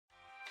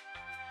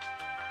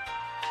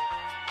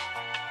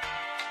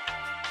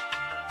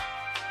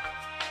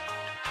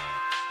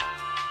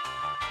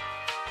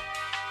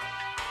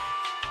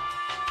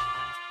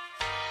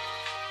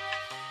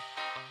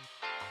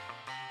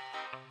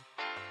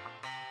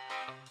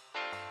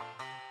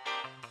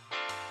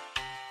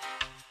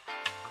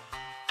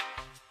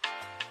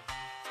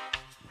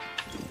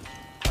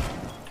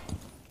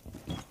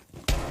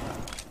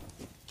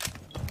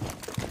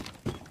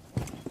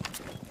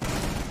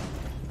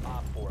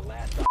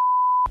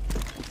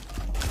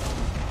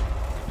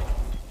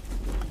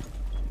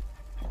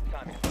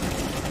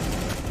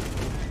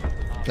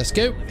Let's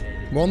go.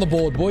 We're on the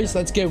board, boys.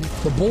 Let's go.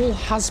 The ball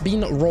has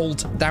been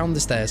rolled down the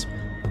stairs.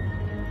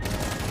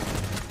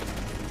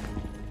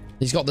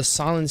 He's got the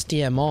silenced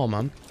DMR,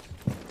 man.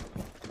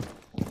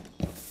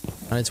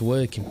 And it's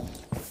working.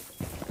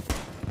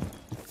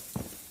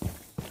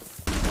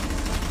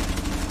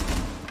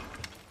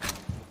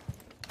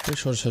 Pretty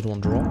sure I just heard one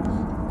drop.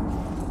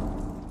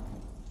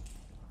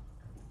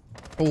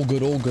 All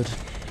good, all good.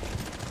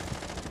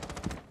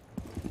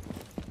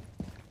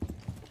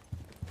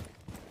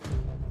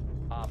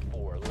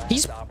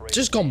 He's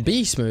just gone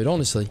beast mode,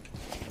 honestly.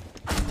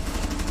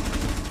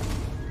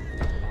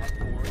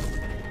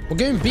 We're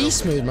going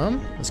beast mode,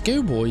 man. Let's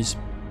go, boys.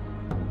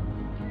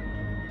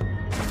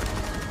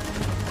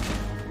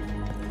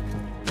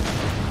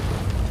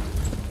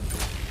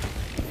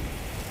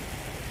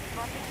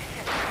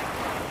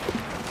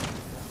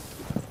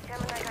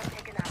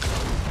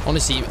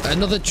 Honestly,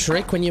 another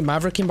trick when you're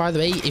mavericking, by the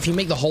way, if you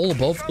make the hole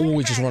above,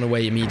 always just run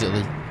away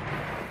immediately.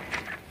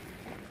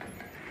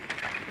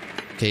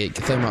 Okay,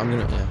 thermite, I'm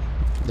gonna... Yeah,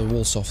 the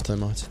wall soft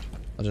thermite.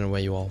 I don't know where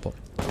you are, but...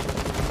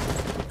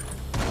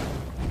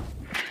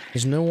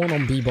 There's no one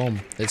on B-bomb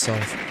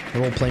itself.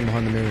 They're all playing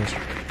behind the mirrors.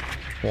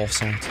 Or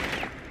off-site.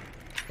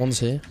 One's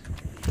here.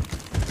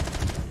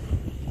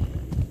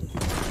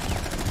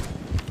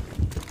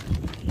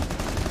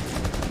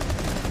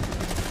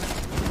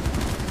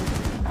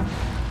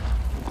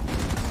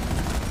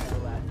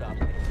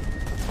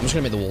 I'm just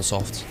gonna make the wall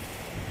soft.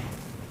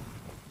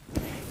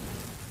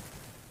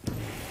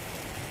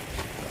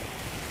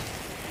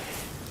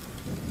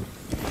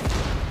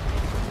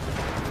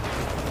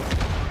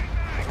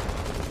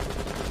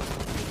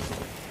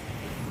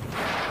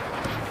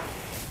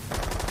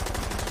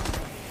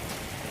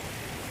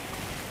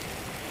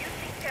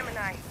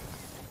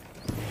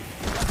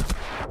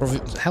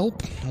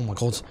 Help! Oh my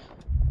god.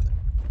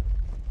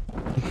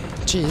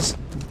 Cheers.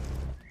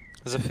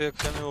 Sophia,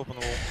 can you open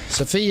the wall?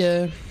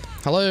 Sophia!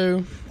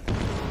 Hello!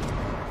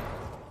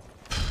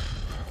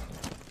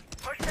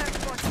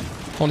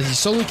 Honestly,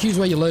 solo queue's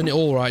where you learn it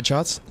all, right,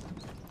 chat?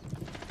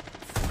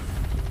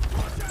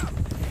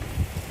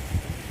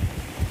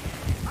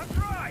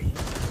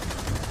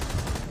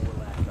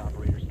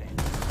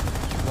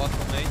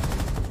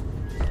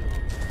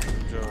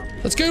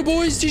 Let's go,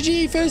 boys!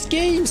 GG, first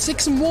game!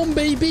 6-1,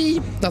 baby!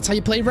 That's how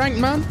you play ranked,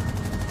 man.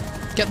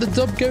 Get the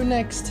dub, go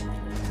next.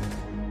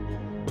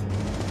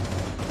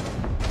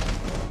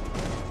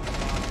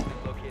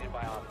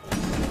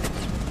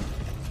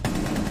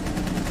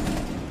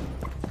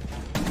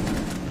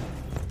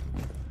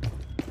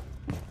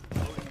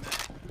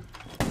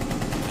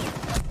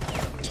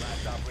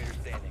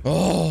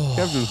 Oh!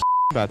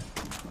 Bad.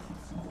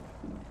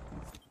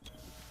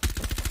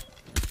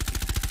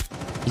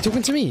 You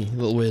talking to me,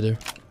 little weirdo?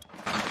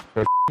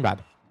 You're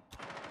bad.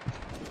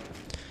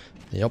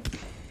 Yep.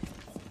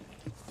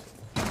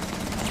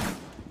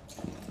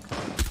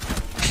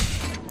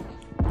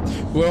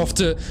 We're off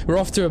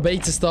to a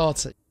beta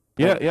start.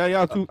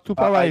 Yeah. Two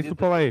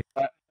away.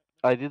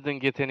 I didn't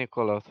get any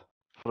call out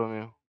from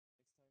you.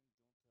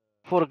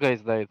 4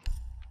 guys died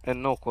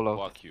and no call out.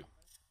 Fuck you.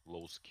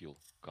 Low skill,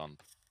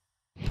 cunt.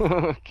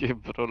 Okay,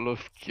 bro, low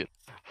skill.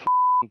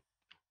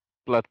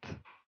 Plat.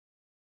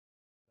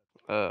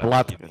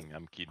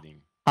 I'm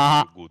kidding.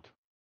 Haha. Good.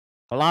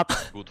 A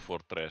lot. Good for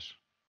trash.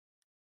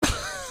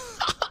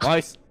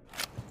 Nice.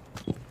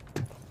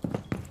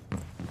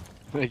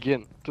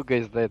 Again, 2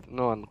 guys died,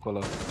 no one call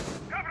out.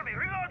 Cover me,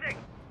 reloading!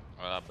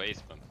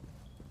 Basement.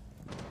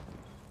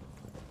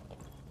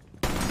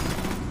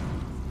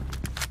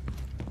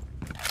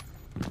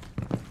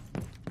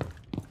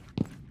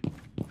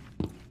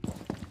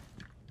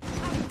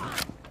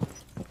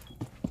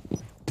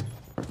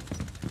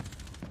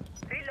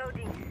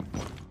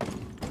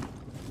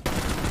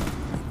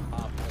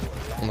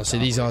 Honestly,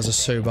 these guys are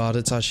so bad,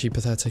 it's actually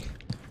pathetic.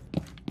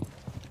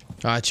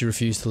 I actually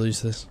refuse to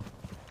lose this.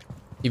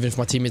 Even if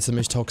my teammates are the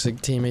most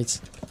toxic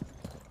teammates.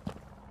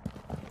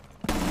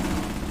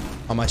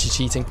 I'm actually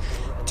cheating.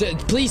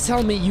 Please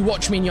tell me you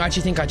watch me and you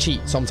actually think I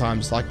cheat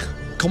sometimes. Like,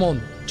 come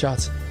on,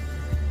 chat.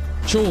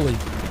 Surely.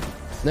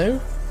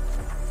 No?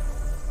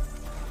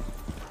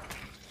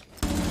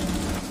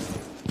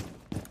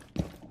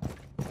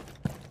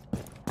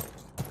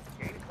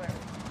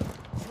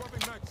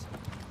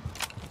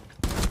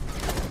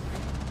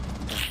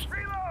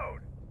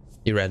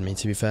 He read me,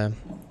 to be fair.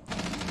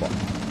 What?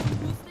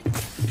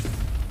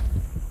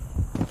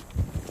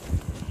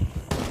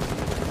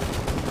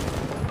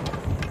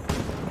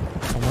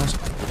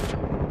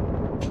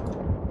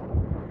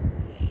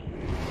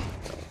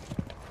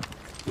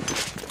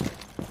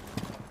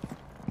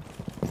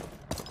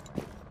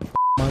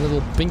 My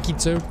little pinky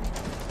toe.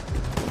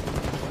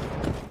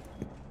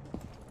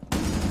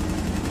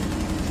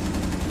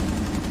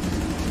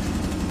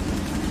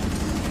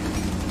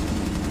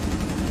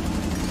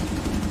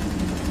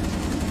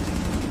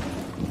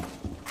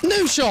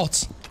 No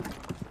shot!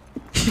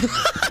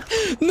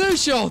 No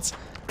shot!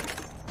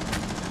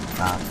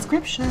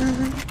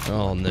 Subscription.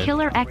 Oh no.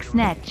 Killer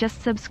XNet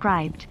just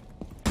subscribed.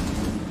 Yeah,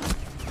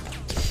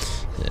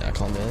 I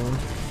can't do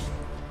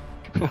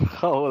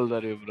How old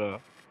are you, bro?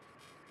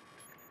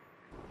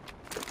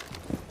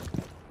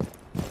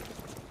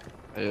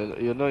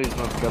 You know it's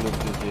not Call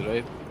of Duty,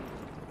 right?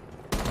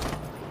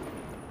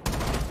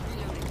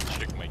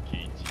 Check my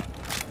key.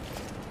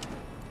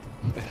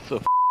 It's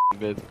so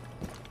bad.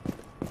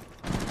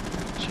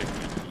 Check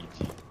my key.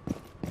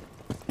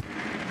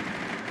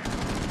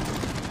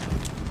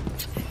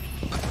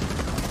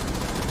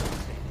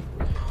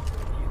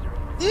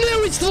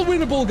 No, it's still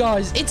winnable,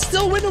 guys. It's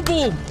still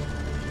winnable.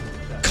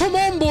 Come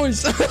on,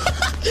 boys.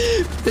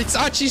 It's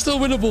actually still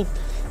winnable.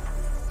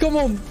 Come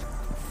on.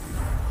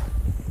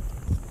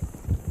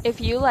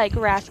 If you like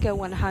Rasco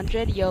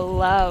 100, you'll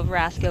love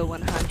Rasco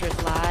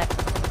 100 Live.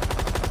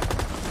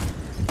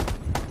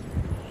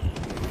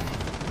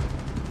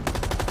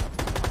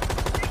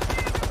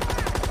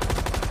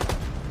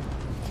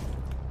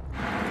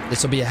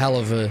 This will be a hell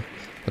of a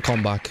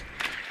comeback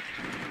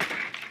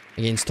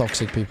against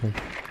toxic people.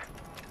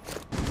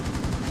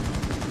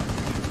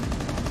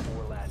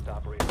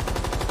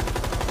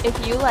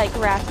 If you like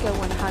Rasco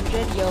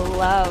 100, you'll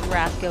love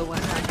Rasco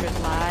 100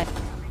 Live.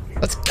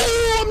 Let's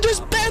go! I'm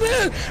just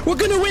better! We're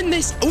gonna win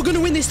this! We're gonna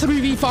win this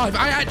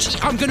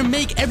 3v5. I'm gonna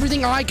make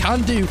everything I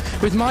can do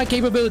with my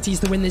capabilities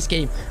to win this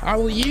game. I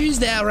will use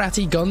the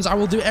Ratty guns. I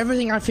will do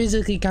everything I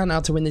physically can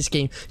now to win this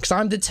game. Because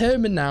I'm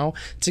determined now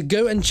to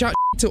go and chat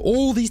to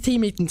all these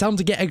teammates and tell them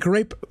to get a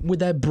grip with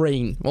their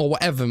brain. Or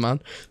whatever,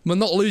 man. We're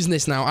not losing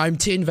this now. I'm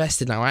too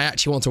invested now. I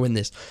actually want to win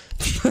this.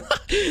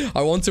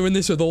 I want to win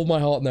this with all my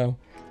heart now.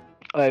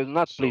 I will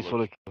not play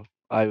solo queue.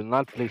 I will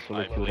not play solo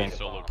I queue play rank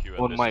solo queue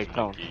on and my this is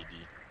account. KD.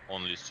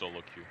 Only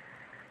solo queue.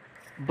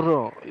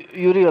 Bro,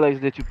 you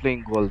realize that you're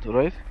playing gold,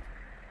 right?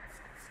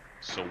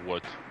 So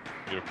what?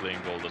 You're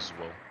playing gold as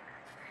well.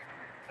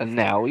 And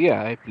now,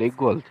 yeah, I play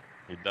gold.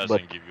 It doesn't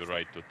But- give you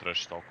right to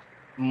trash talk.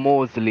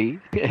 Mostly.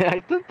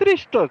 I don't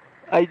trash talk.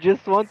 I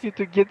just want you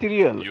to get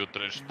real. You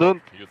trash Don't-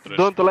 talk. You trash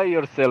Don't talk. lie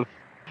yourself.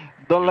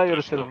 Don't You lie trash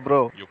yourself, talk.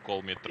 bro. You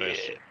call me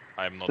trash.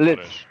 I'm not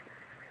Let's- trash.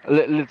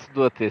 Let's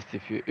do a test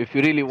if you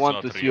really want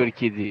not to see real. your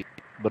kiddie,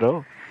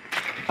 bro.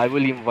 I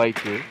will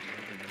invite you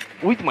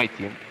with my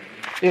team,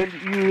 and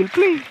you will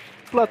play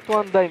Plat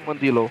 1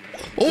 Diamond Elo.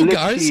 Oh, Let's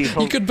guys, see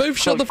how- you could both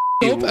shut how the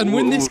f up and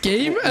win this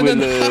game, and will,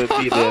 then...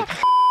 be there.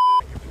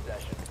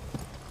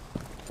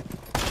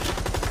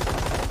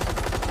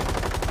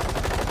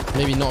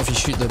 Maybe not if you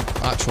shoot the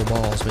actual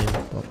balls, maybe.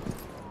 But...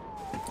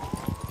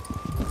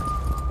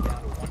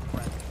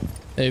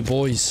 Hey,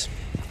 boys.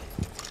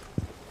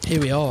 Here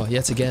we are,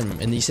 yet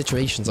again, in these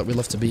situations that we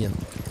love to be in.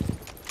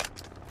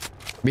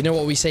 We know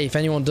what we say, if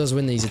anyone does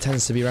win these, it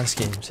tends to be Ras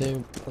games.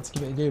 So, let's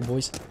give it a go,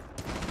 boys.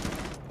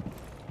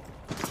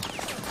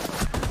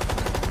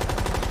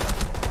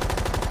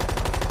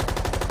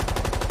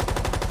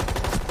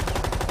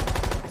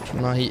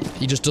 Nah,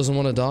 he just doesn't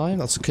want to die,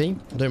 that's okay,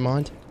 I don't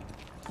mind.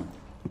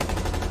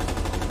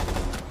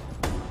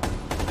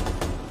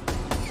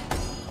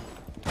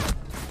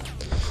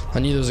 I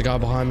knew there was a guy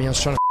behind me, I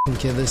was trying to f***ing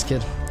kill this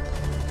kid.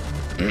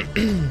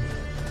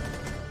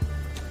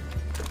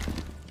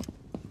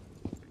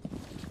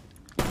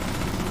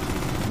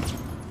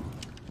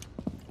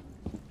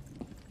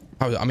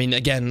 I mean,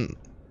 again,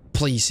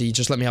 please, see,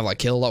 just let me have that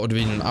kill. That would have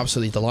been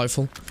absolutely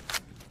delightful.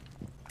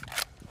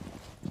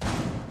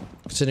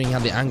 Considering he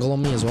had the angle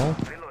on me as well.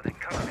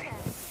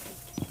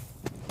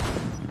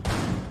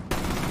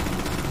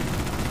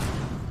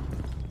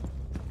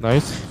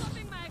 Nice.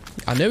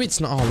 I know it's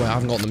not. Oh, wait, I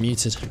haven't got them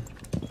muted.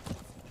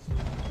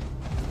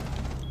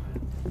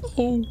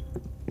 Oh.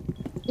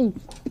 Ooh.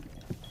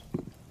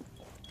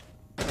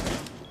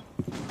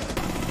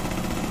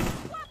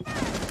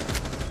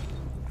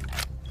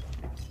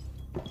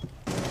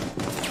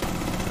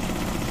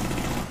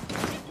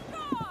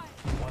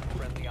 One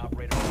friendly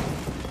operator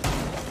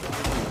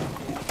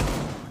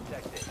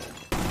protected.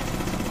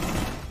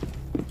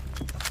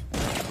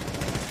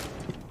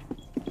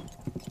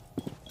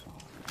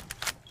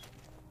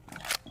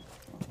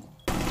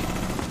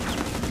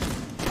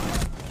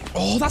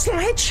 Oh, that's not a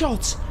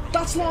headshot.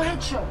 That's not a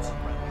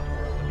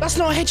headshot. That's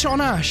not a headshot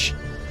on Ash.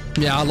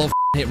 Yeah, I love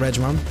hit reg,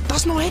 man.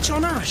 That's not a headshot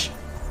on Ash.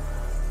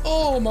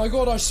 Oh my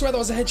god, I swear that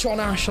was a headshot on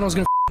Ash, and I was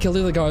gonna kill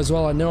the other guy as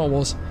well. I know I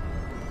was.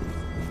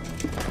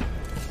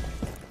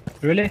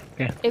 Really?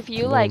 Okay. If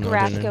you No, like no,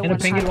 I don't know. Rasco Can I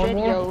ping it one 100,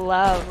 more? you'll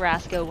love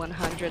Rasco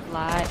 100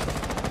 Live.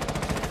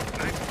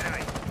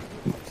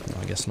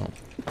 I guess not.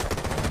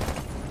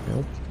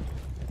 Nope.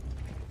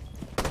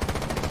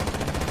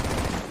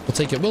 We'll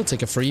take it. We'll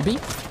take a freebie.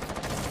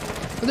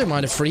 I don't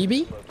mind a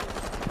freebie.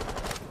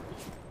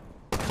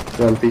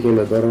 One peeking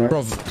the door, right?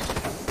 Bruv.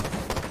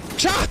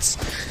 Chat!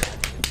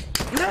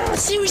 No,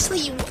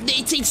 seriously,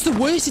 it's the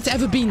worst it's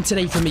ever been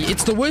today for me.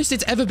 It's the worst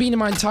it's ever been in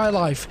my entire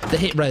life, the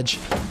hit reg.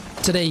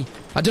 Today.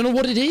 I don't know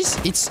what it is.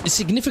 It's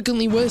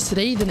significantly worse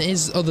today than it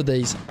is other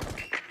days.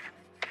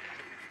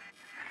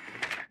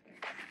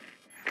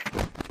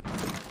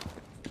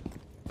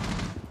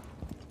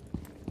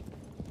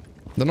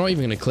 They're not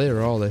even going to clear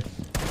her, are they?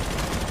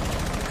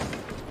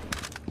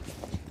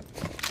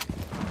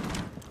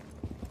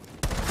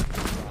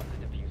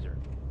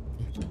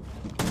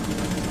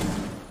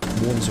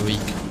 One's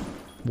weak.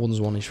 One's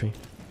 1 HP.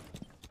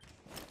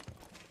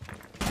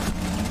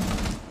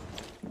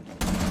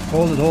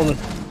 Hold it, hold it.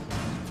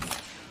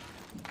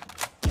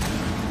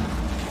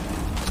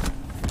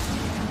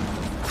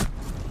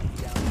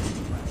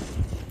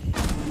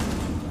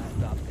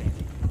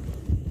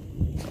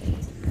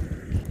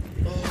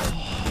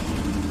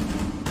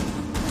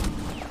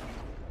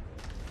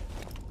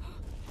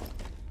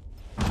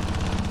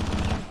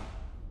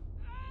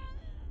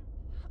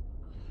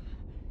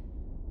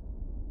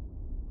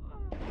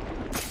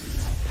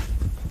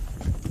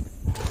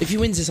 If he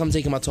wins this, I'm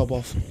taking my top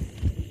off.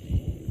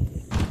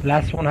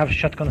 Last one have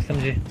shotgun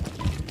SMG.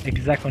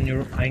 Exact on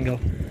your angle.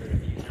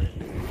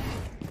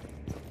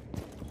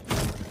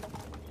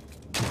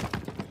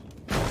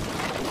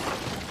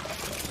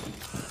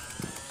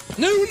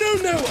 No, no,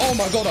 no! Oh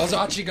my god, I was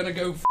actually gonna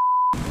go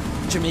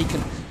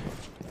Jamaican.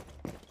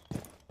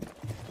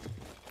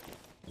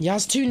 He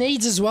has 2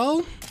 nades as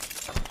well.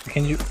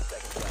 Can you...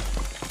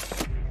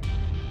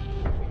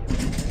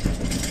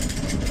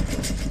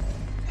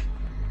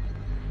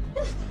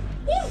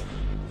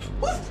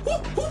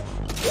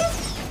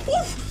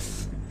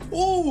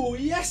 Oh,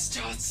 yes,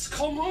 Tots.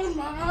 Come on,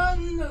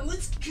 man.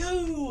 Let's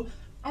go.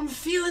 I'm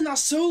feeling that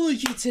solo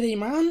queue today,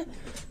 man.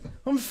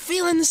 I'm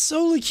feeling the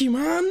solo queue,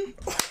 man.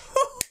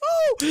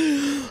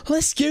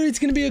 Let's go. It's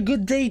going to be a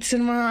good day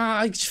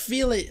tonight. I just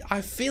feel it. I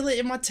feel it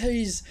in my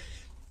toes.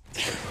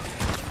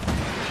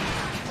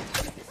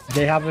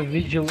 They have a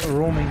vigil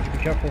roaming. Be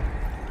careful.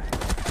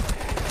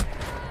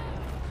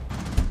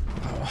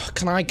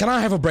 Can I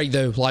have a break,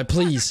 though? Like,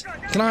 please.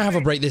 Can I have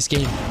a break this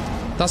game?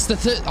 That's the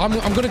third. I'm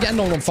gonna get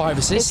another on 5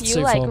 assists. If you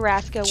so like far.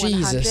 Rasco 100,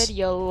 Jesus.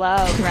 you'll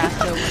love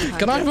Rasco 100.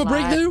 Can I have a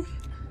break though?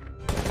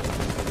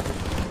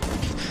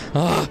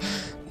 Ah,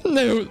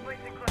 no.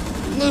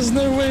 There's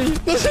no way.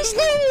 There's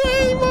no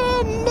way,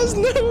 man. There's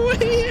no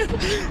way.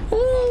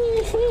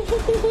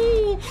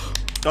 Oh.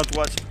 Don't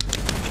watch.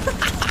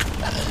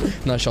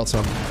 Nice shots,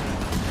 man.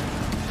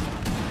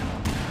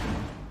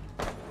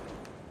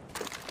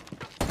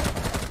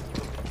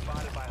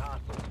 Spotted by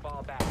hostiles.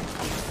 Fall back.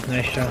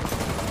 Nice shot.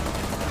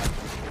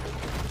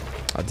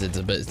 I did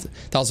a bit.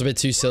 That was a bit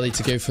too silly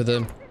to go for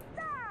them.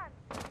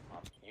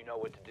 You know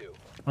what to do.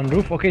 On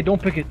roof? Okay,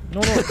 don't pick it.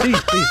 No, no,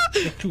 please, please.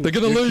 Just 2. They're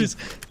gonna lose.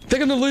 They're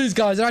gonna lose,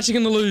 guys. They're actually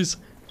gonna lose.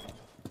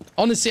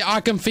 Honestly,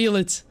 I can feel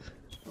it.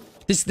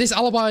 This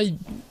alibi.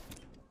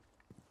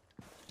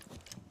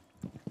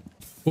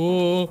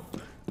 Oh.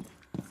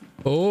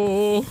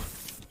 Oh.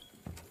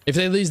 If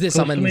they lose this,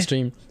 Close I'm to ending me. the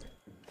stream.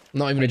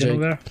 Not even I a don't know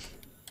joke. where.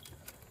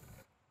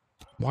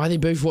 Why are they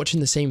both watching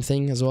the same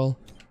thing as well?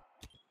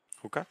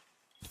 Hookah.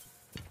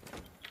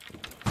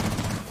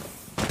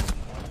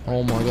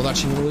 Oh my god, they're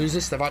actually gonna lose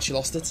this. They've actually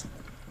lost it.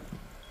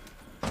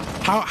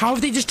 How have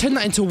they just turned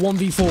that into a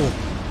 1v4?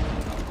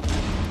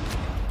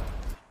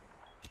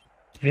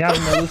 We have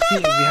Melusi,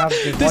 we have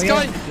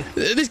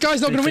the This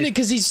guy's not gonna win it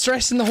because he's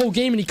stressing the whole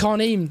game and he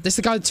can't aim. This is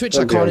the guy on Twitch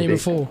that can't aim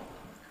before.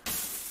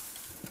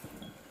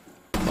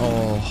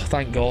 Oh,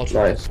 thank God.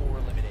 Nice.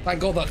 Thank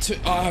God that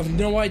I have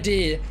no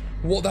idea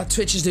what that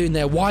Twitch is doing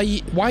there. Why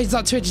is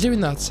that Twitch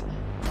doing that?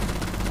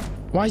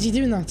 Why is he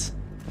doing that?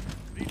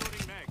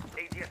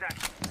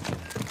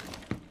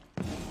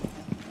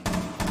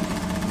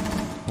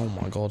 Oh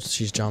my God,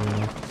 she's jamming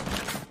me.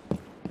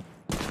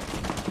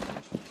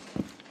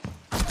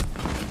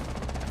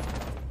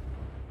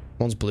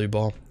 One's blue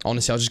bar.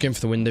 Honestly, I was just going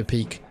for the window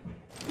peek.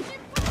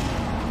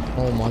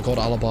 Oh my God,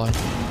 alibi.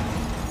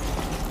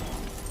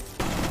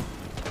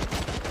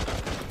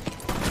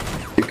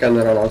 You can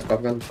run out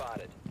shotgun.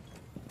 Spotted.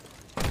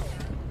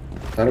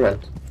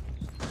 Servant.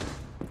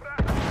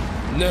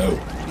 No,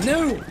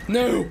 no,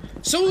 no.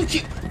 Solo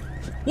queue.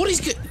 What is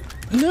good?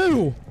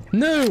 No,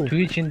 no.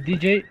 Twitch and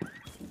DJ.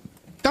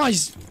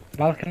 Guys,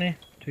 Balcony.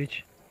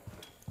 Twitch.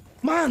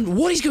 man,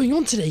 what is going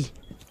on today?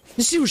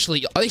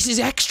 Seriously, this is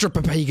extra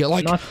Papega.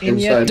 Like, Not in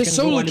Inside. yet. there's Can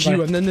go solo alibi.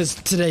 queue and then there's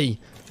today.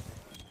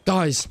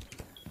 Guys.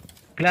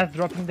 Glass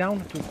dropping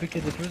down to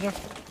quickly diffuser.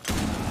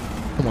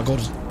 Oh my God.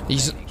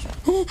 He's...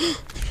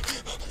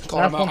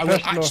 God, Last one I will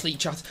first floor. actually,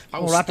 chat. I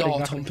will Oh, rapid, start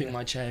rapid, humping yeah.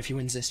 my chair if he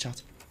wins this,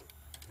 chat.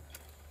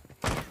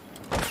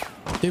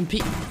 Don't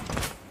peek.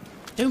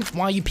 Don't.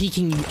 Why are you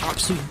peeking, you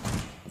absolute...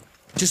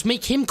 Just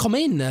make him come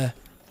in there.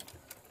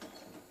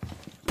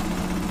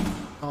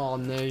 Oh,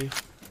 no.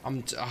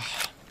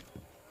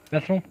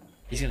 Bathroom.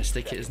 He's gonna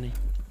stick it, isn't he?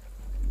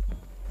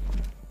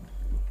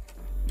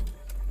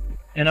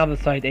 Another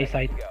side, A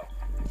side. Go.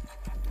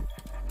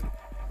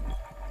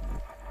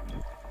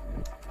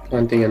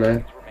 Planting in A.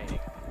 Remaining.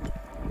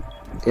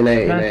 In A,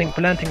 in Planting, A.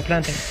 planting,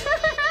 planting.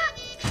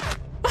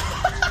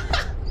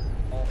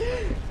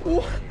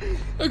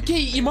 Okay,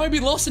 you might be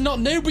lost and not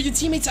know, but your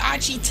teammates are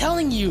actually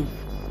telling you.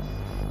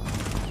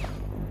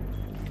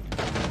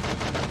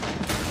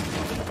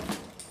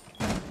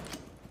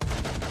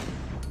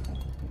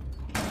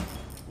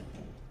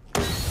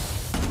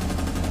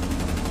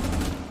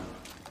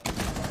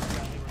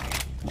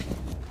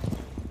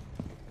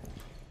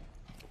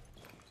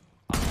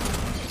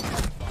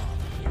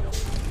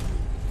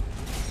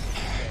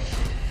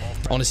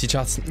 Honestly,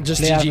 chat,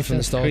 just Play out GG from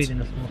the start.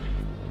 screen in the smoke.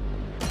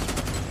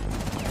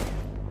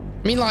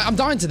 I mean, like, I'm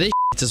dying to this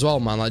as well,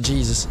 man. Like,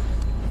 Jesus.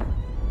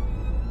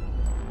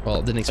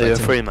 Well, didn't expect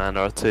Are you a 3-man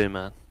or a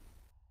 2-man?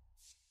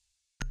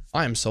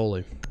 I am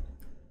solo.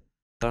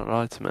 Don't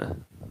lie to me.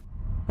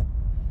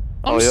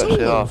 I'm you solo.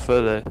 actually are,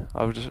 fully.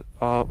 I was just...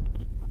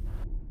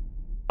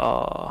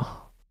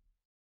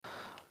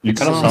 You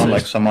kind of sound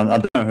like someone, I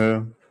don't know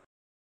who.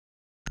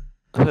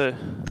 Who?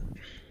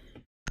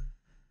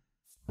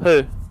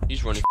 Who?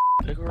 He's running.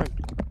 Pick a room.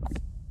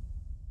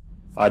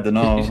 I don't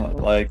know,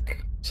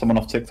 like someone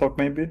off TikTok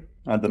maybe?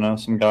 I don't know,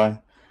 some guy.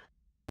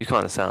 You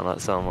kind of sound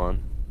like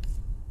someone.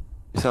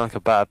 You sound like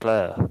a bad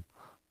player.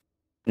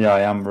 Yeah,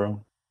 I am,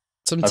 bro.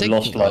 Some I've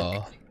TikTok. lost,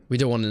 like, we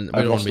don't want to. We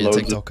I've don't want to be a lost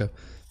loads TikToker.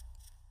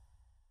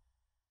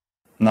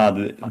 Nah,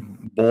 the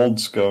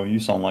balds go, you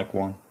sound like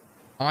one.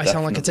 I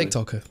sound like a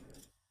Definitely. TikToker.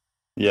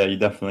 Yeah, you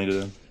definitely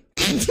do.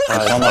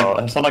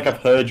 I sound like I've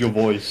heard your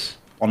voice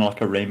on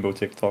like a rainbow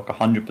TikTok,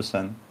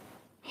 100%.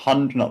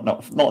 100,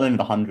 not even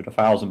 100,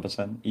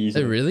 1,000%,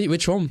 easy. Oh really?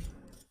 Which one?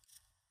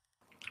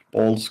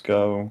 Balls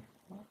go.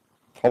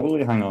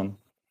 Probably, hang on.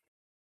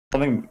 I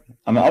think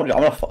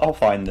I'll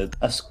find it.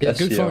 Yeah,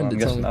 go find it.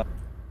 Tell me.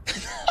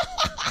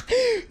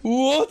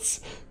 What?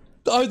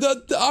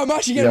 I'm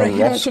actually getting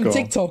recognized from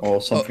TikTok or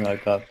something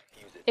like that.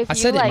 If I you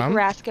said it, like man.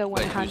 Rasco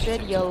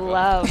 100, you'll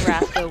love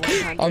Rasco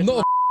 100. I'm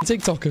not a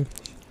TikToker.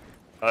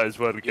 That is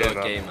word You're again.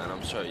 a gay man,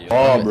 I'm sorry.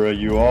 Oh, bro,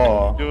 you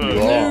are. You You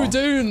are. are. No,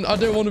 dude, I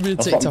don't want to be a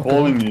That's what I'm TikToker.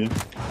 calling you.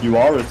 You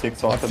are a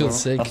TikToker. I feel bro.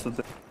 sick. That's the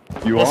thing.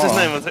 You What's are. his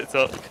name on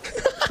TikTok?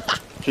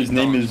 His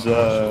name is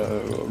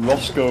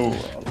Roscoe,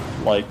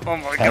 like. Oh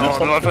my 10 or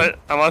god, something.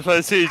 am I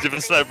playing Siege of a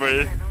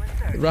celebrity?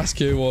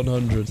 Rasco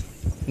 100.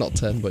 Not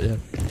 10, but yeah.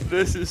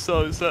 This is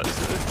so sexy.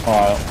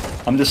 Alright,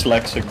 I'm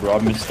dyslexic, bro. I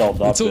missed out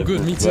that. It's all bit,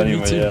 good, but me too, me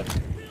anyway, too. Yeah.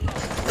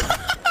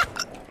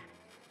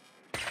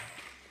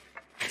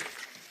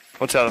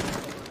 Watch out.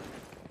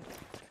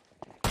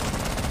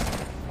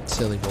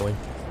 Silly boy.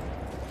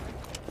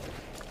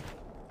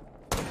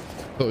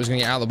 Thought he was going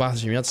to get out of the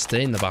bathroom. You had to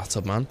stay in the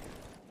bathtub, man.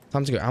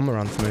 Time to go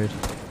Amaranth mood.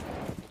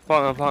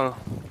 Partner.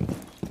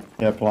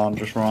 Yeah, plan,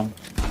 just run.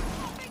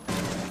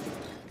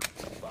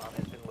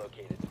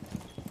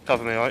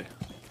 Cover me, right?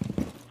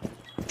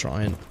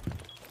 Trying.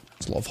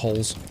 There's a lot of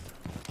holes.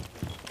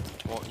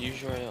 What?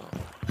 Use your AR.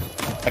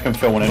 I can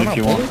fill one in if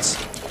you want. Bullets?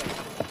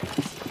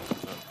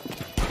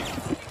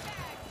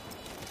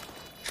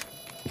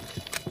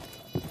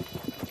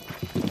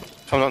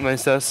 Coming up main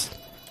stairs.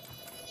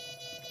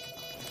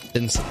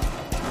 Didn't.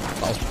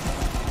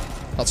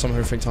 That's some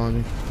horrific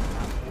timing.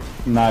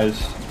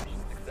 Nice.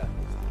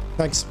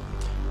 Thanks.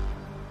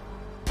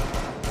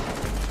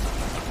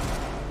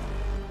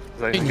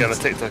 So you can get a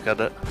TikTok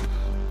edit.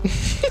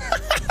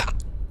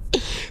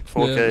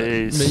 4K Yeah,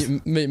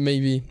 East.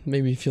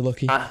 maybe if you're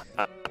lucky.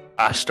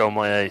 I stole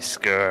my ace,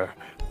 girl.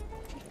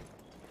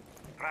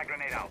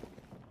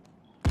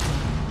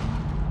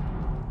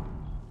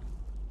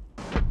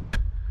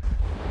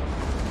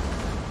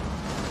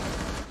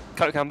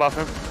 Coke can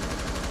bathroom.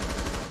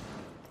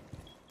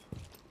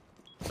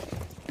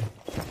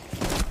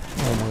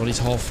 Oh my god, he's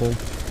half full.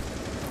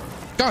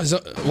 Guys,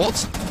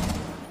 what?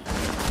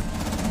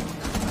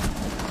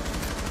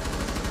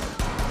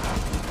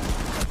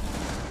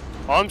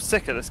 I'm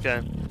sick of this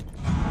game.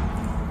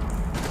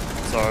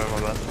 Sorry, my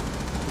bad.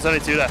 There's only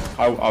 2 left.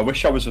 I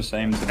wish I was the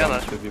same, to be Piano.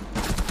 honest with you.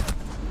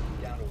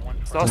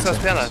 It's not us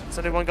piano. It's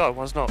only one guy,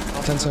 one's not.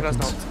 10 seconds.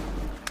 Not.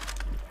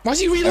 Why is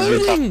he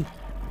reloading?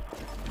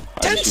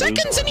 10 Actually,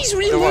 seconds and he's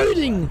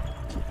reloading!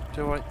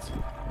 Do wait.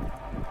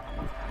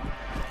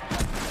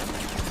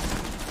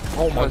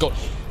 Oh my god.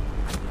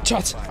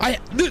 Chat,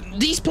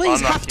 these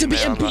players have to be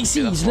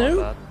NPCs,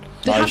 no?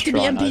 They have to be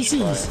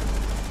NPCs.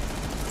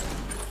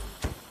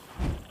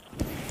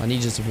 I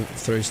need you to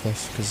throw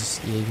stuff, because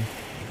it's illegal.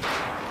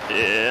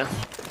 Yeah.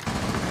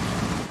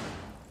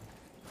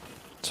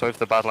 Sorry for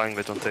the bad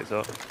language on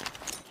TikTok.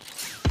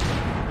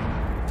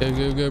 Go,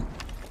 go, go.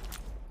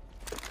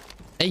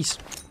 Ace.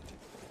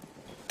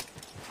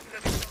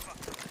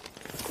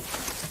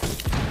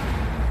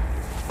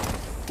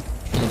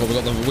 Oh my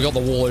god, we got the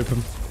wall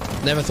open.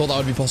 Never thought that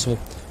would be possible.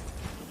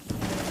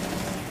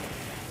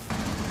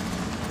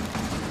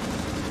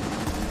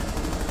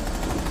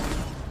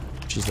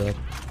 She's dead.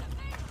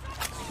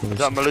 Is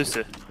that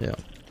Melusi? Yeah.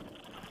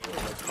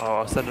 Oh,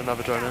 I'll send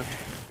another drone in.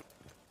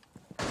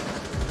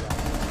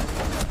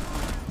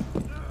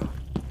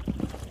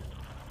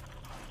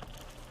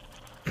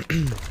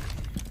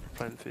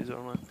 Playing the Fuser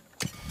online.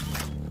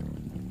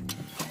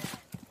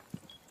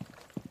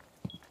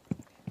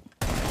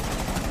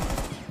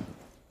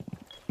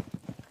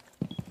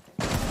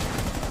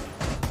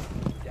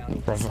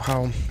 Brother,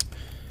 how?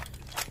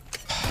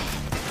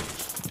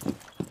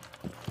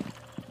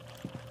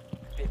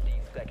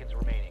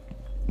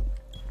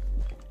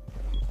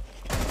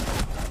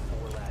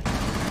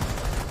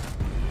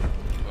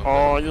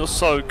 Oh, you're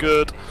so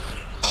good.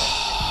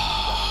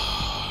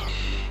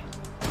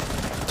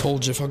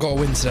 Told you, if I got to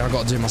win today, I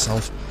got to do it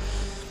myself.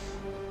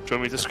 Do you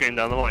want me to scream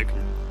down the mic?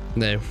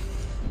 No.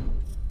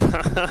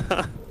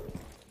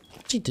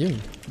 What's he doing?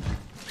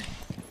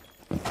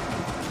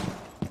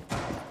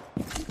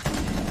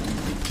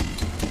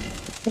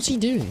 What's he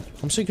doing?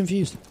 I'm so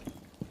confused.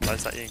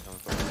 Where's that Ian coming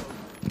from?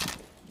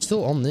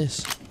 Still on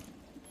this.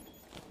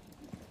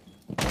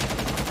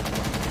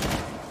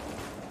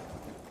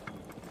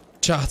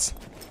 Chat.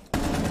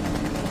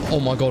 Oh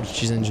my god,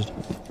 she's injured.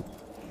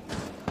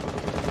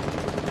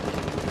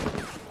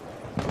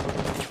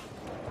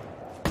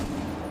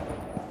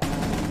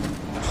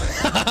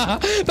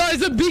 That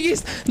is the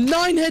biggest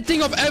 9-head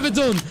thing I've ever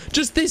done.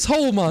 Just this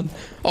hole, man.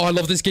 Oh, I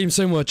love this game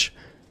so much.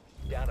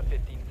 Down to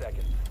 15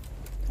 seconds.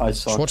 I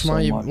suck Watch so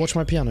my much. watch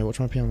my piano. Watch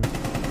my piano. I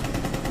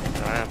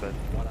am, but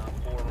 1 on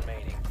 4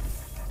 remaining.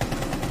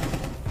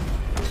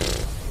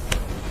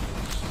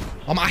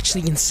 I'm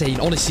actually insane.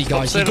 Honestly,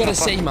 guys, you Stop gotta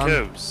saving say, my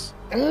man. fucking kills.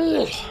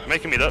 Ugh.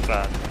 Making me look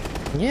bad.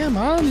 Yeah,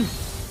 man.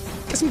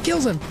 Get some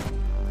kills in.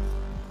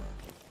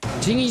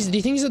 Do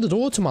you think he's at the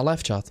door to my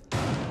left, chat?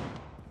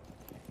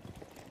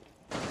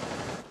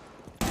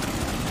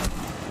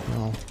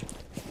 No.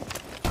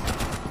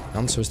 The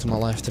answer is to my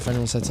left. If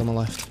anyone said to my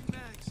left.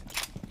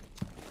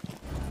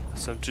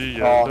 SMG,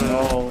 Oh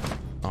no.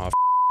 Oh, I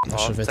Oh,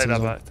 should have hit take him that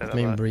as well. back, take that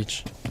Main back.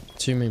 breach.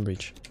 2 main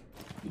breach.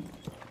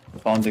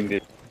 Founding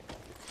the.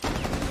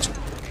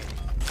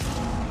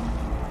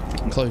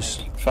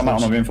 Close. If I'm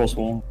out on a reinforced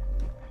wall.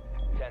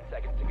 10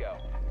 seconds to go.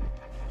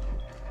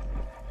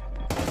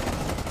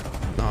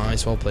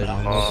 Nice, well played,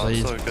 man. Well Oh,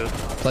 played. so good.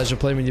 Pleasure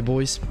playing with you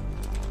boys.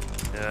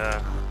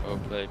 Yeah. Well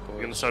played, You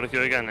boys. gonna solo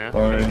queue again, yeah?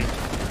 Sorry.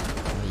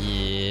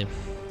 Yeah.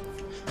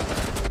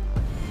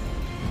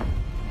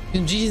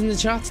 G's in the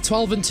chat.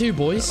 12 and 2,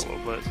 boys. Yeah,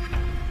 well played.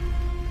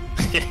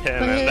 Yeah,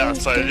 man, that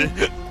was so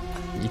good.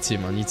 You too,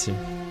 man. You too.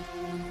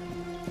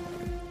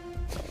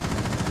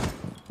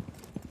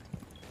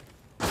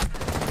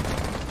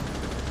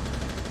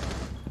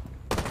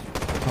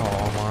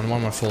 Oh man, why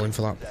am I falling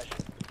for that?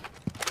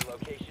 Your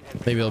location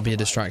has Maybe it'll be a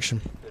distraction.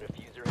 the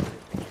diffuser has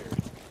been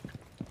secured.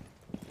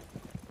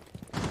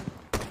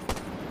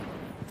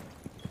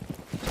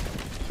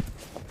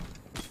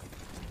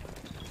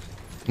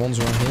 One's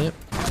right here.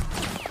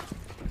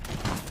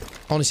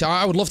 Honestly,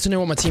 I would love to know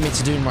what my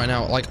teammates are doing right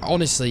now. Like,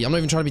 honestly, I'm not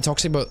even trying to be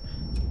toxic, but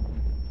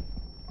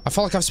I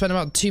feel like I've spent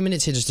about 2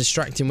 minutes here just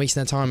distracting,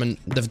 wasting their time, and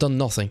they've done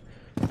nothing.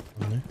 I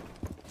don't know.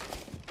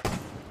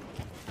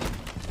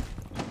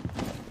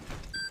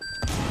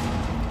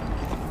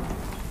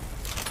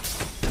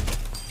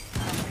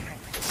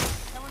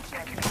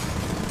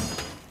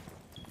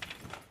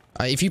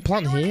 If you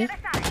plant here,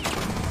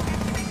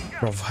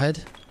 rough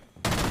head.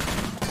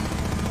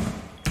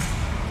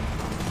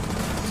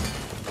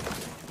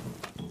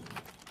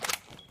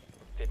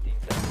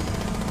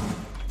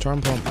 Try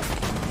and plant.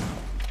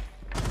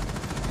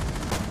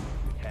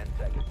 10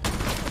 seconds.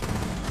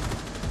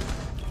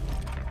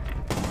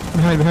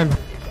 Behind. Is active.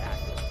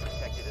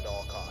 Protected at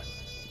all costs.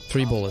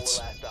 3 bullets.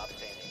 Last stop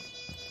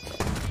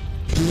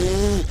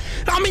standing.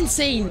 I'm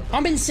insane.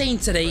 I'm insane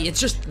today. It's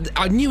just,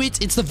 I knew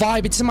it. It's the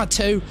vibe. It's in my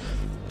toe.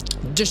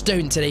 Just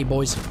don't today,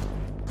 boys.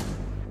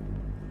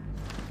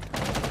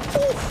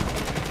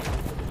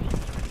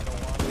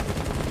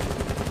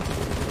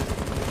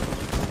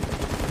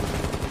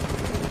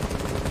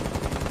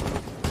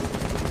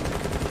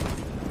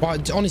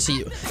 But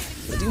honestly,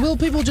 will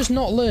people just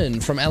not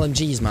learn from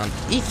LMGs, man?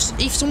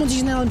 If someone's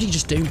using an LMG,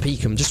 just don't peek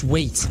them. Just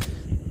wait.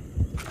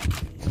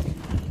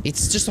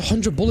 It's just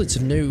 100 bullets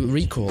of no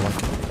recoil.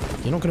 Like,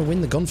 you're not going to win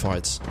the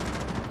gunfights.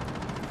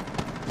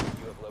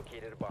 You have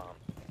located a bomb.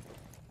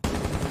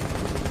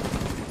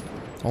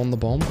 On the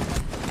bomb.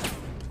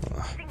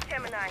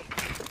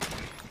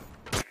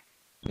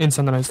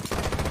 Incendiarized.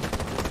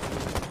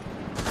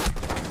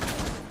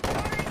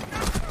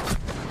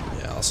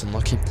 Yeah, that's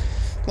unlucky.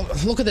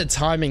 Look at the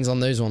timings on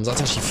those ones. That's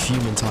actually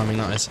fuming timing,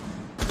 that is.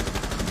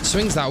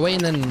 Swings that way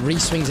and then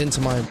re-swings into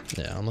my...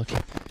 Yeah, unlucky.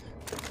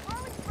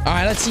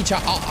 Alright, let's see,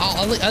 chat.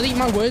 I'll eat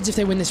my words if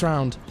they win this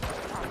round.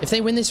 If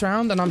they win this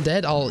round and I'm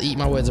dead, I'll eat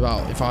my words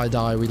about if I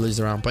die, we lose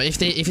the round. But if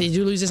they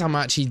do lose this, I'm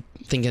actually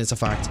thinking it's a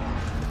fact.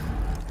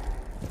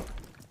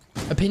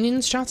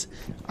 Opinions, chat?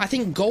 I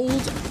think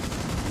gold...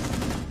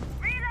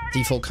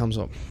 Default comes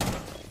up.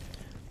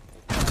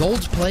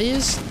 Gold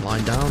players,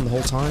 lying down the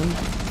whole time.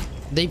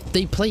 They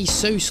play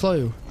so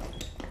slow.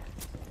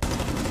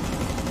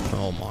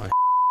 Oh my.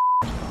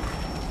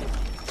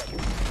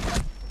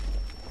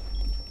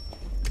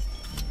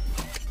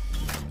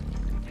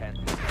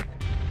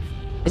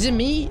 Is it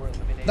me?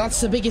 That's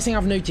the biggest thing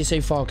I've noticed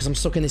so far because I'm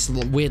stuck in this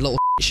weird little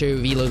show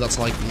of Elo that's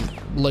like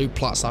low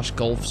plat /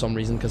 gold for some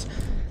reason because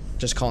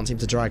just can't seem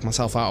to drag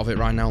myself out of it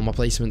right now on my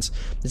placements.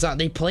 Is that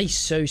they play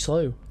so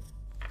slow.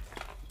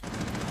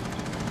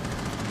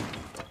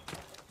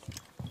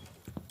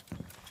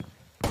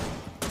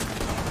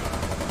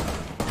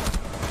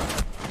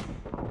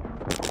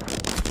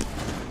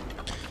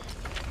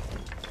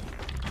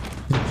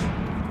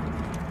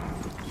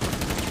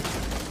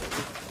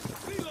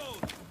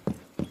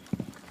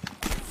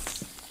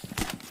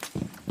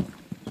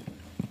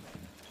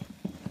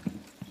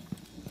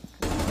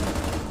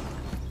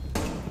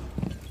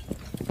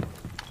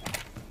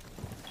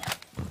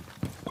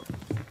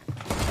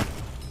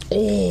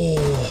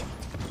 Oh.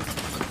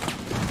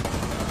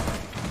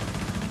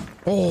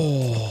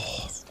 Oh.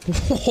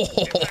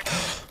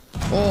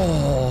 Oh.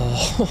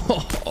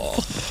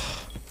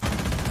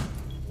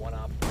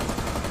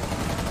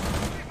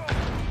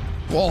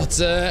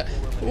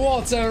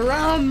 What a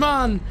round,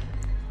 man!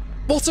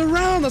 What a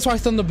round! That's why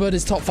Thunderbird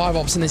is top 5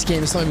 ops in this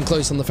game. It's not even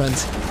close on the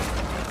fence.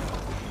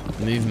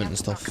 Movement and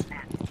stuff.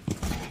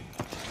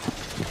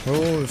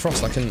 Oh,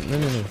 Frost, I can...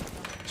 No.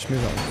 Just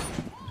move that one.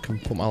 I can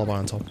put my alibi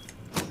on top.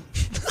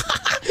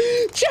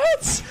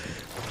 Chance!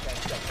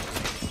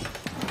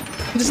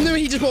 There's no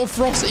way he just put a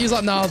Frost. He was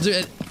like, nah, I'll do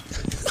it.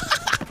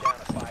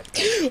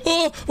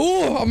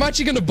 Oh, I'm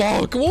actually gonna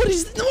bark. What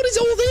is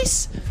all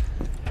this?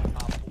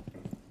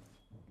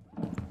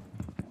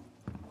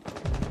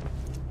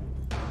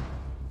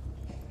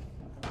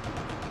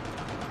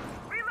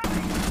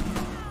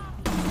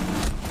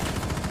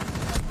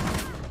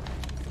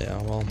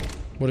 Yeah, well,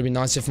 would have been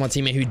nice if my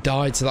teammate who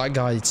died to that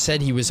guy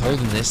said he was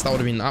holding this. That would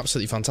have been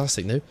absolutely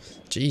fantastic, no?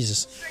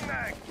 Jesus.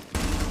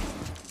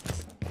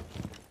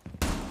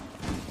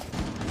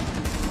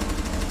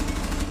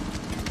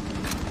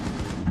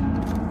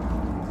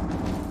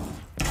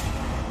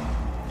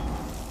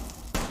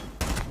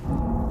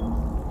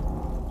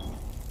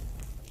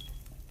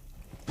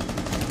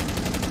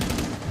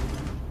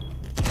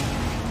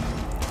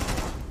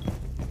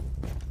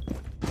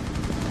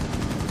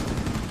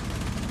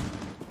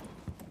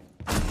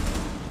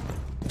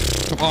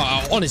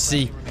 Oh,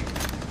 honestly.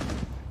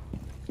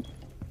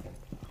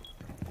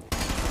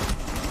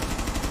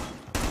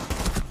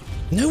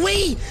 No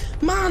way!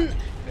 Man!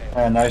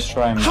 Nice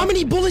try. How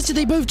many bullets did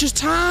they both just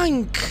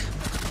tank?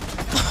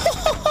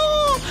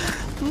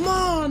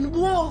 Man,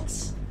 what?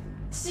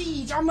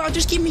 Siege,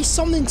 just give me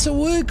something to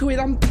work with.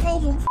 I'm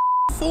 12 and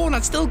 4 and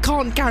I still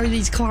can't carry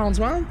these clowns,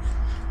 man.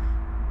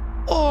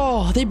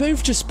 Oh, they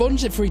both just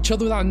sponged it for each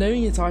other without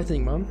knowing it, I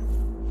think, man.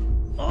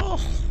 Oh.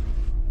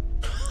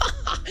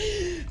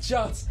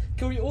 Chat,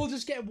 can we all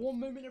just get one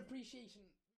moment of appreciation?